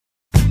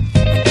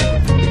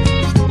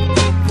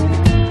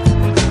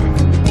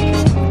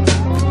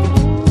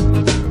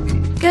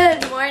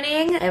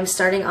am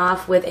starting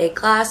off with a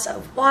glass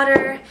of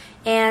water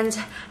and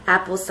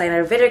apple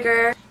cider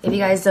vinegar. If you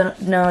guys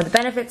don't know the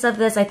benefits of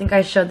this, I think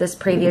I showed this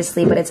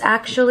previously, but it's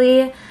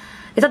actually,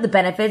 it's not the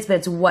benefits, but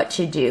it's what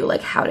to do,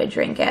 like how to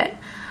drink it,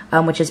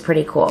 which is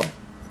pretty cool.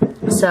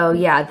 So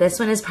yeah, this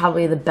one is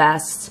probably the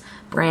best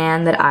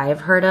brand that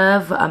I've heard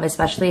of,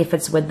 especially if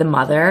it's with the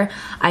mother.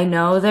 I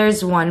know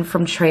there's one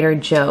from Trader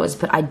Joe's,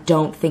 but I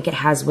don't think it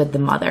has with the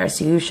mother,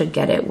 so you should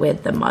get it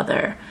with the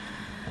mother.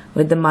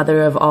 With the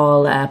mother of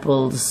all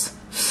apples.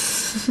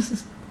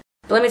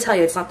 But let me tell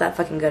you, it's not that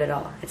fucking good at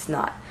all. It's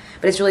not.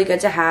 But it's really good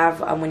to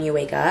have when you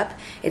wake up.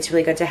 It's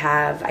really good to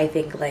have, I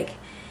think, like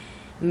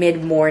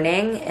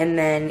mid-morning and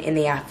then in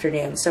the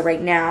afternoon. So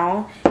right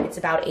now, it's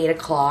about 8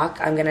 o'clock.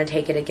 I'm gonna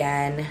take it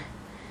again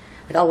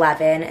like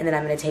 11, and then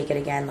I'm gonna take it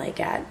again like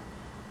at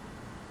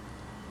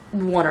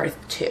 1 or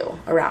 2,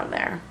 around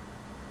there.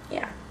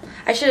 Yeah.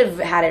 I should have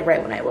had it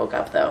right when I woke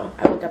up though.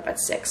 I woke up at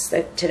 6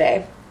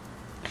 today.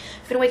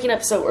 I've been waking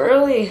up so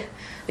early,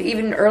 like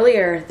even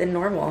earlier than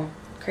normal.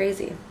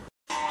 Crazy.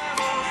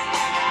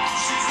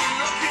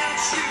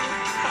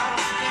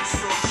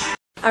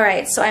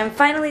 Alright, so I'm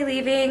finally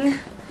leaving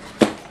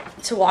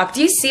to walk.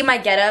 Do you see my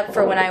getup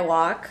for when I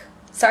walk?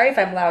 Sorry if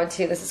I'm loud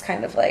too. This is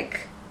kind of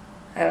like,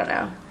 I don't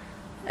know.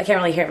 I can't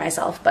really hear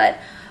myself, but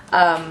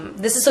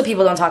this is so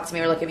people don't talk to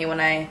me or look at me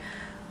when I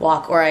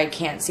walk, or I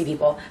can't see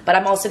people. But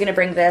I'm also going to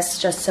bring this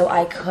just so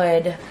I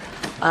could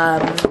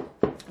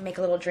make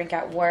a little drink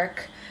at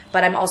work.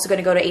 But I'm also going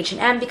to go to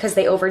H&M because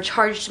they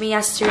overcharged me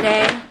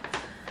yesterday.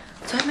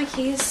 Do I have my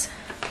keys?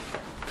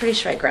 Pretty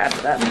sure I grabbed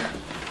them.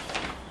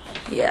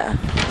 Yeah,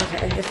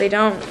 okay. If they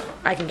don't,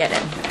 I can get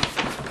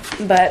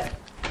in. But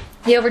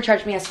he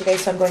overcharged me yesterday,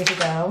 so I'm going to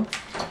go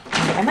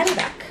and get my money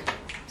back.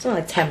 It's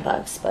only like 10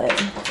 bucks, but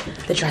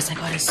the dress I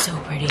got is so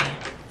pretty.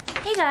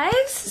 Hey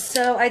guys!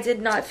 So I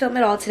did not film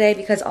at all today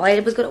because all I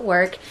did was go to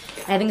work.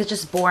 And I think it's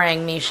just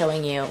boring me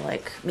showing you,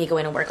 like, me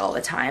going to work all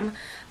the time.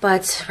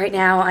 But right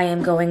now I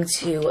am going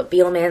to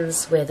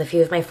Beelman's with a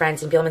few of my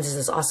friends, and Beelman's is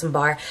this awesome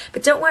bar.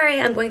 But don't worry,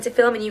 I'm going to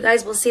film and you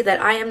guys will see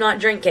that I am not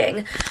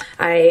drinking.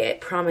 I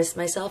promised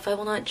myself I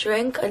will not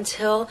drink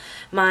until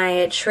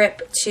my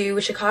trip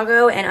to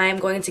Chicago, and I am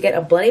going to get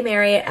a Bloody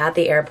Mary at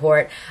the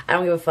airport. I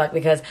don't give a fuck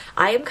because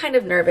I am kind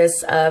of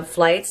nervous of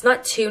flights.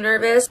 Not too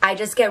nervous. I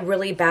just get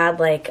really bad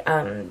like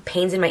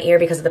pains in my ear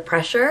because of the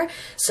pressure.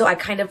 So I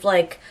kind of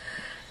like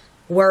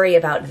worry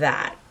about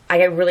that. I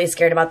get really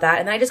scared about that,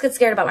 and then I just get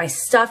scared about my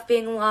stuff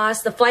being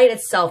lost. The flight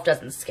itself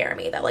doesn't scare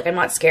me, though. Like, I'm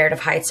not scared of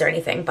heights or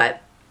anything, but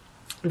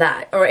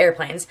that, or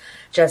airplanes,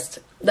 just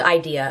the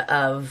idea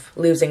of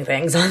losing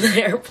things on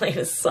the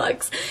airplane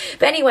sucks.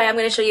 But anyway, I'm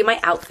going to show you my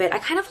outfit. I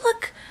kind of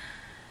look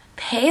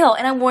pale,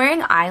 and I'm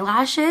wearing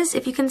eyelashes,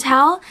 if you can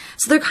tell.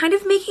 So they're kind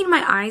of making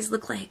my eyes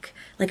look like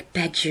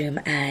bedroom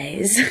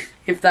eyes,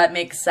 if that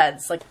makes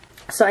sense. Like,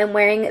 so I'm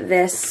wearing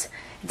this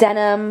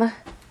denim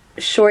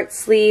short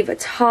sleeve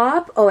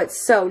top. Oh,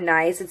 it's so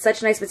nice. It's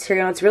such a nice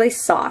material. It's really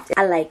soft.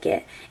 I like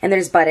it. And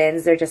there's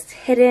buttons. They're just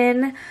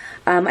hidden.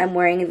 I'm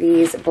wearing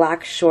these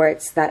black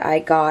shorts that I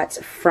got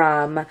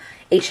from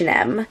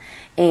H&M,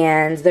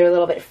 and they're a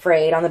little bit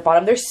frayed on the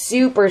bottom. They're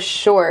super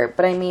short,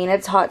 but I mean,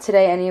 it's hot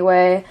today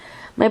anyway.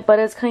 My butt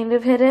is kind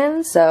of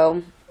hidden,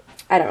 so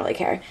I don't really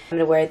care. I'm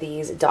gonna wear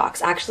these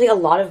Docs. Actually, a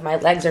lot of my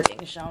legs are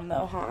being shown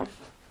though, huh?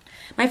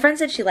 My friend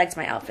said she liked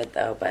my outfit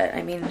though, but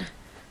I mean,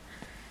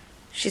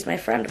 she's my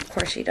friend, of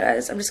course she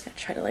does. I'm just gonna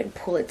try to like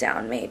pull it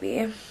down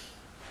maybe.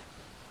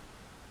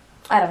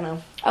 I don't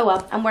know. Oh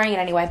well, I'm wearing it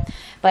anyway.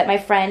 But my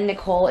friend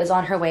Nicole is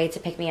on her way to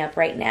pick me up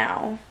right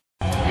now.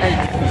 Okay.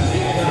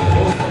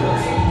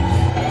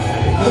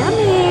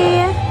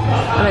 Yummy!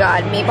 Oh my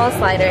god, meatball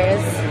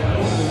sliders,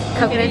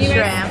 coconut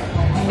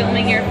shrimp,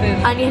 filming your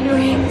food, onion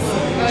rings,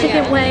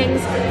 chicken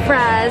wings,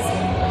 fries,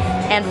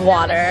 and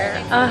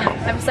water.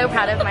 I'm so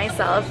proud of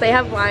myself. They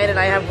have wine and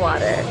I have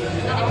water.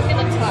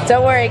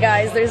 Don't worry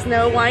guys, there's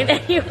no wine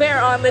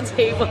anywhere on the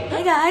table.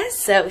 Hi guys,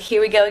 so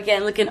here we go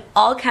again, looking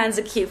all kinds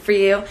of cute for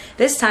you.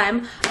 This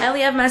time, I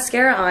only have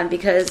mascara on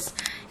because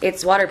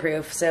it's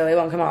waterproof, so it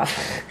won't come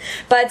off.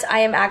 But I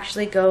am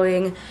actually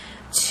going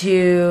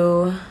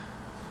to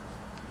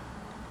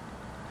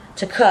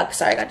cook.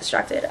 Sorry, I got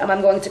distracted.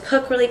 I'm going to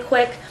cook really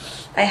quick.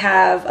 I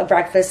have a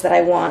breakfast that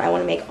I want. I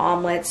want to make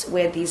omelets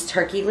with these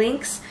turkey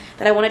links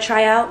that I want to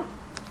try out.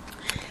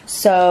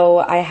 So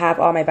I have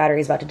all my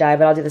batteries about to die,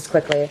 but I'll do this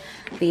quickly.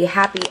 The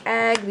Happy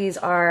Egg, these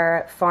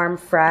are farm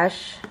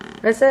fresh.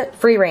 What is it?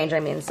 Free range, I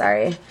mean,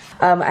 sorry.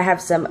 I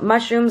have some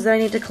mushrooms that I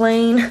need to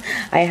clean.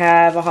 I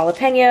have a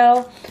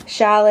jalapeno,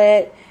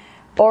 shallot,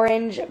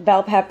 orange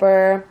bell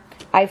pepper.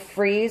 I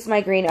freeze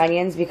my green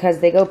onions because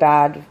they go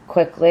bad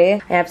quickly.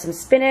 I have some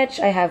spinach,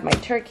 I have my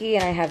turkey,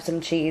 and I have some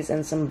cheese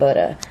and some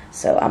butter.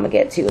 So I'm gonna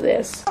get to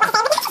this.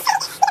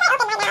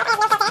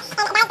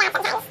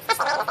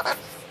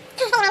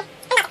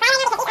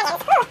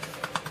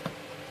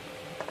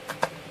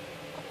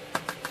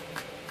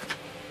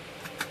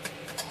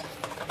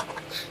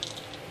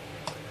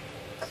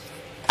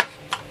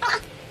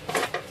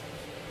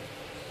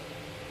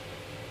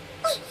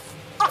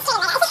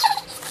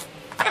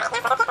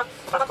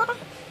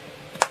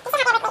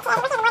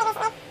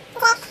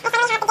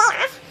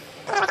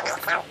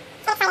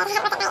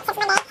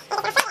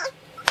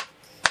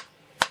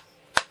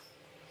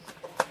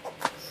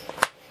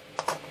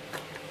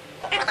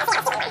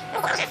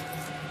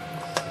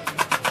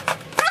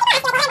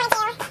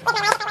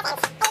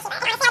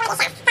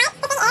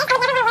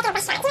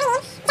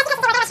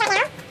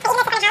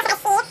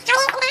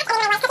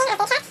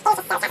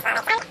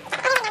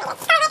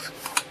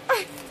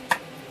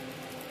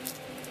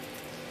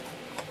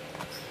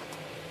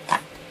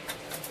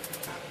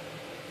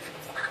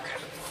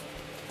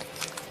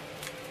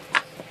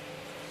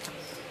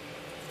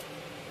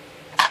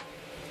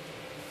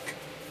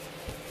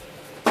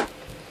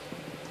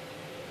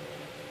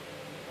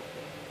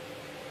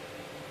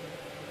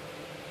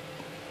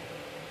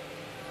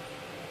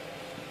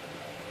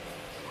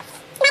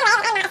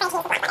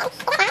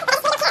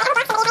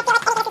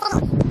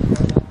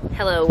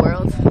 Hello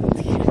world.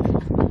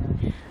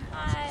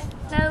 Hi.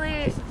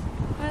 Natalie.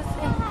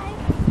 Hi.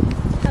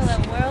 Hello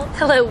world.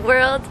 Hello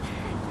world.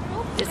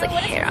 There's like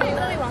hair on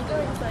Willy the... Wonka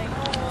looks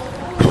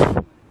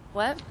like.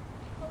 What?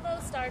 Hello,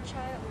 Star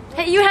Child.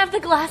 Hey, you have the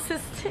glasses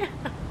too.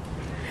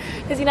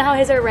 Because you know how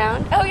his are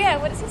round? Oh yeah,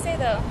 what does he say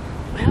though?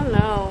 I don't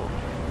know.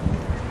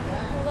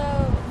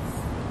 Hello.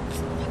 I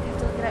have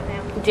to look it up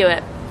now. Do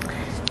it.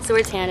 So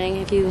we're tanning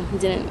if you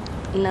didn't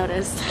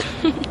notice.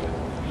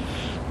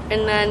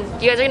 And then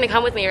you guys are gonna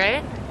come with me,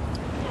 right?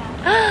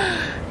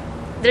 Yeah.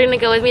 They're gonna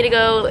go with me to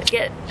go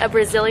get a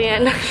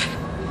Brazilian.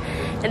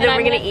 and then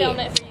we're gonna eat. Film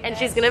it for you and guys.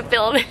 she's gonna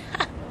film it.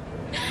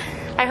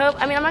 I hope,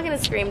 I mean, I'm not gonna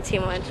scream too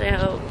much, I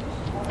hope.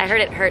 I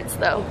heard it hurts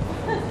though.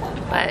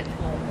 But,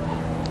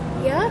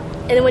 yeah.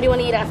 And then what do you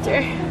wanna eat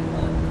after?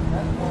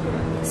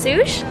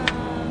 Sush?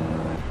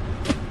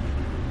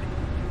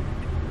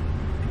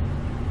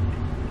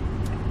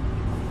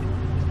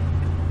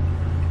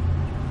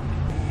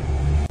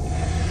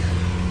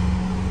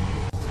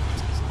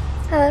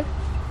 Hello.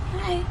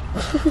 Hi.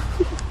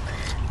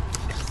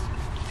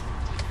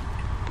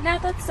 Nat,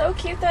 that's so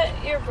cute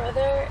that your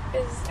brother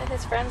and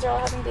his friends are all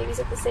having babies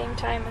at the same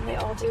time and they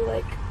all do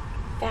like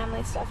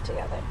family stuff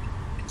together.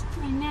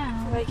 I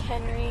know. Like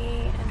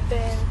Henry and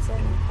Vince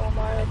and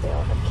Omar, like they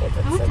all have kids.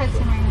 That's I'm so gonna text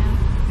cute. him right now.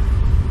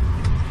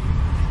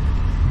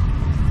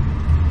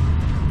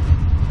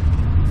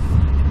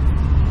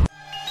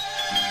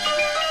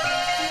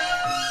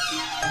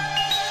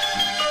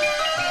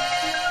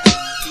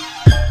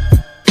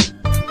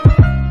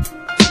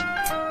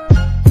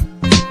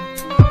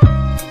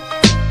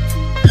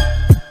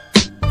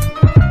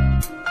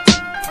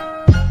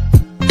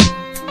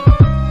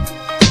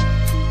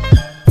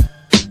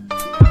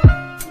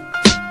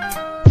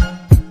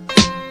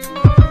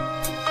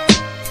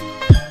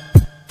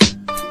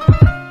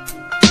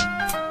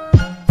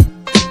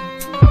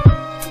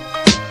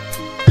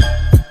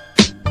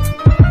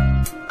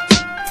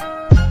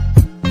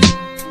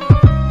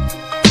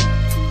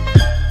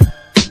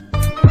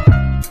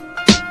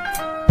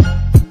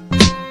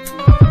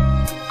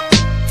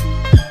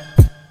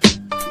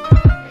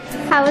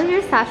 How was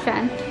your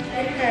session?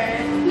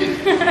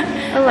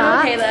 A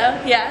lot? Okay though,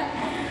 yeah.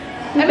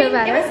 You feel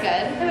better? It was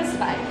good. It was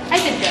fine. I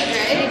did good,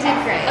 right? You did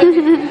great.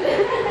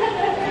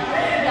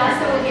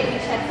 That's what will get you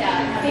checked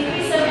out. Thank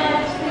you so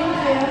much. Thank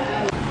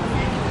you.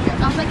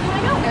 I was like, can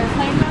I go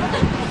airplane mode?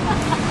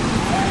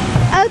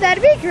 Oh,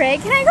 that'd be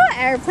great. Can I go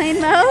airplane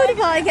mode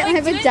while I get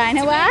my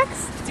vagina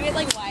waxed? Do it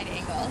like wide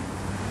angle.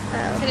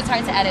 Oh. Because it's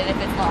hard to edit if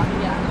it's long,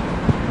 yeah.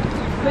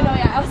 But no,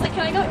 yeah, I was like,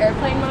 can I go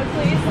airplane mode,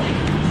 please?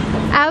 Like,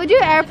 I would do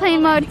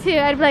airplane mode too.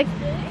 I'd be like,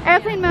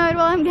 airplane mode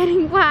while I'm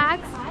getting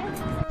waxed.